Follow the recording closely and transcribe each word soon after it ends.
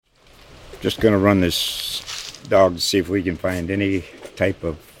Just going to run this dog to see if we can find any type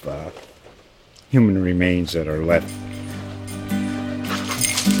of human remains that are left.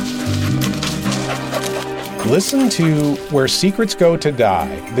 Listen to Where Secrets Go to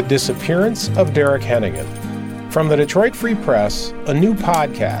Die, The Disappearance of Derek Hennigan. From the Detroit Free Press, a new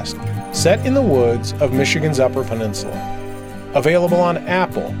podcast set in the woods of Michigan's Upper Peninsula. Available on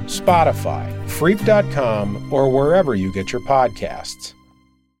Apple, Spotify, Freep.com, or wherever you get your podcasts.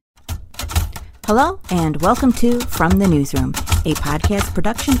 Hello, and welcome to From the Newsroom, a podcast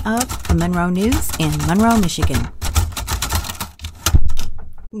production of the Monroe News in Monroe, Michigan.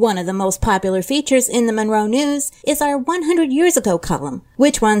 One of the most popular features in the Monroe News is our 100 Years Ago column,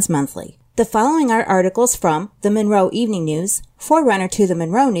 which runs monthly. The following are articles from the Monroe Evening News, forerunner to the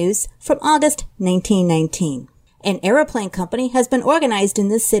Monroe News, from August 1919. An aeroplane company has been organized in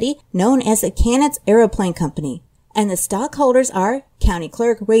this city known as the Cannons Aeroplane Company, and the stockholders are County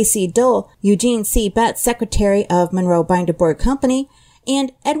Clerk Ray C. Dole, Eugene C. Betts, Secretary of Monroe Binder Board Company,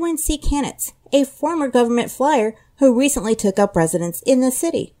 and Edwin C. Cannons, a former government flyer who recently took up residence in the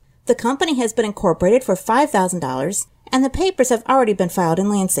city. The company has been incorporated for $5,000, and the papers have already been filed in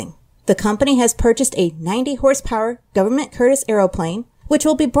Lansing. The company has purchased a 90-horsepower Government Curtiss aeroplane, which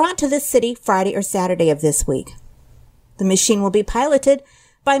will be brought to this city Friday or Saturday of this week. The machine will be piloted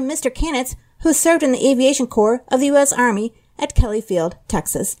by Mr. Cannons, who served in the Aviation Corps of the U.S. Army at Kelly Field,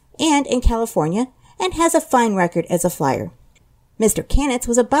 Texas, and in California, and has a fine record as a flyer. Mr. Cannons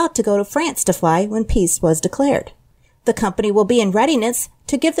was about to go to France to fly when peace was declared. The company will be in readiness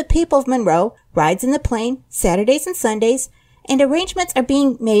to give the people of Monroe rides in the plane Saturdays and Sundays, and arrangements are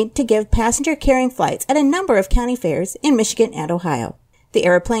being made to give passenger-carrying flights at a number of county fairs in Michigan and Ohio. The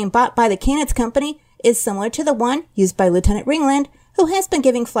airplane bought by the Cannons Company is similar to the one used by Lieutenant Ringland, who has been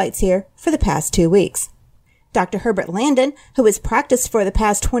giving flights here for the past 2 weeks. Dr. Herbert Landon, who has practiced for the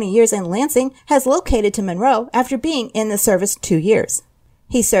past 20 years in Lansing, has located to Monroe after being in the service 2 years.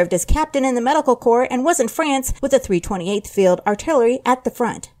 He served as captain in the Medical Corps and was in France with the 328th Field Artillery at the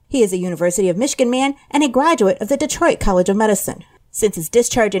front. He is a University of Michigan man and a graduate of the Detroit College of Medicine. Since his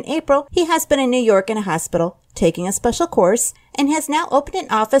discharge in April, he has been in New York in a hospital, taking a special course, and has now opened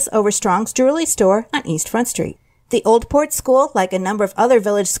an office over Strong's Jewelry Store on East Front Street. The Oldport School, like a number of other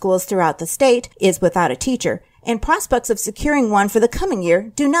village schools throughout the state, is without a teacher, and prospects of securing one for the coming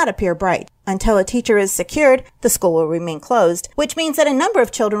year do not appear bright. Until a teacher is secured, the school will remain closed, which means that a number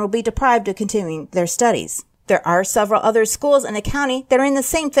of children will be deprived of continuing their studies. There are several other schools in the county that are in the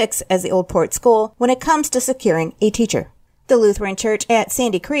same fix as the Oldport School when it comes to securing a teacher. The Lutheran Church at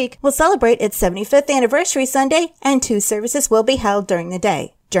Sandy Creek will celebrate its 75th anniversary Sunday, and 2 services will be held during the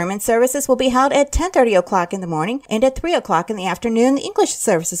day. German services will be held at 10:30 o'clock in the morning, and at 3 o'clock in the afternoon, the English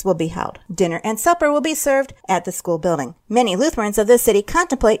services will be held. Dinner and supper will be served at the school building. Many Lutherans of this city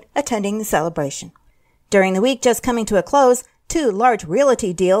contemplate attending the celebration. During the week just coming to a close, 2 large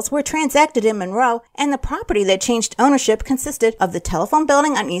realty deals were transacted in Monroe, and the property that changed ownership consisted of the telephone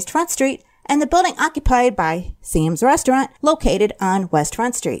building on East Front Street and the building occupied by Sam's Restaurant located on West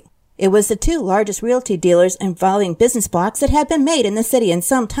Front Street. It was the 2 largest realty dealers involving business blocks that had been made in the city in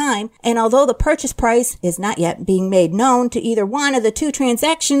some time, and although the purchase price is not yet being made known to either one of the 2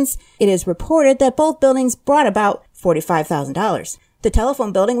 transactions, it is reported that both buildings brought about $45,000. The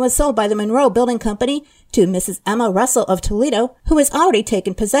telephone building was sold by the Monroe Building Company to Mrs. Emma Russell of Toledo, who has already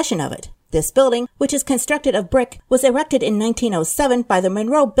taken possession of it. This building, which is constructed of brick, was erected in 1907 by the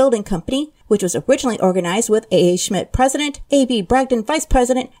Monroe Building Company, which was originally organized with A.A. Schmidt President, A.B. Bragdon Vice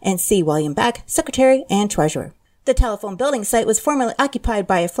President, and C. William Beck Secretary and Treasurer. The telephone building site was formerly occupied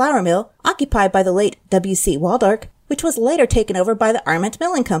by a flour mill, occupied by the late W.C. Waldark, which was later taken over by the Arment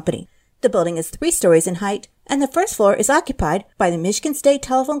Milling Company. The building is 3 stories in height, and the first floor is occupied by the Michigan State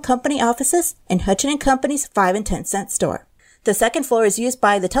Telephone Company offices and Hutchin & Company's 5 and 10 cent store. The second floor is used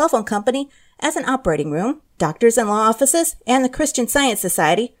by the telephone company as an operating room, doctors and law offices, and the Christian Science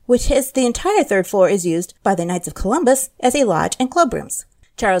Society, which is the entire 3rd floor is used by the Knights of Columbus as a lodge and clubrooms.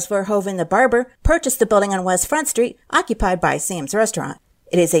 Charles Verhoeven the barber purchased the building on West Front Street, occupied by Sam's Restaurant.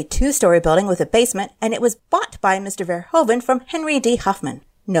 It is a 2-story building with a basement, and it was bought by Mr. Verhoeven from Henry D. Huffman.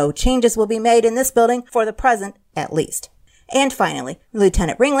 No changes will be made in this building for the present, at least. And finally,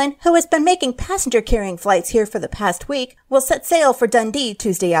 Lieutenant Ringland, who has been making passenger-carrying flights here for the past week, will set sail for Dundee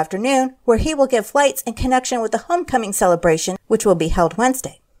Tuesday afternoon, where he will give flights in connection with the homecoming celebration, which will be held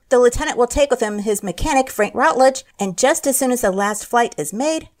Wednesday. The lieutenant will take with him his mechanic, Frank Routledge, and just as soon as the last flight is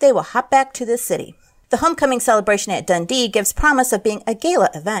made, they will hop back to this city. The homecoming celebration at Dundee gives promise of being a gala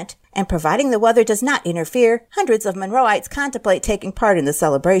event, and providing the weather does not interfere, hundreds of Monroeites contemplate taking part in the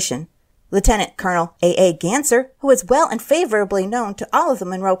celebration. Lieutenant Colonel A.A. Ganser, who is well and favorably known to all of the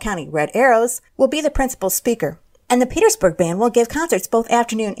Monroe County Red Arrows, will be the principal speaker. And the Petersburg Band will give concerts both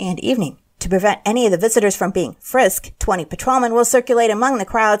afternoon and evening. To prevent any of the visitors from being frisked, 20 patrolmen will circulate among the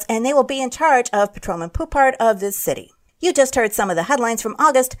crowds, and they will be in charge of Patrolman Poupard of this city. You just heard some of the headlines from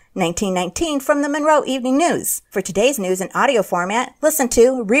August 1919 from the Monroe Evening News. For today's news in audio format, listen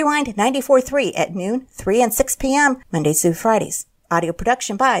to Rewind 94.3 at noon, 3 and 6 p.m., Mondays through Fridays. Audio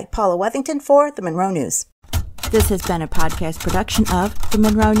production by Paula Wethington for the Monroe News. This has been a podcast production of the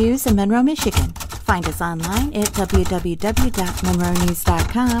Monroe News in Monroe, Michigan. Find us online at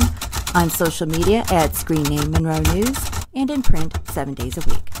www.monroenews.com, on social media at screen name Monroe News, and in print 7 days a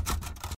week.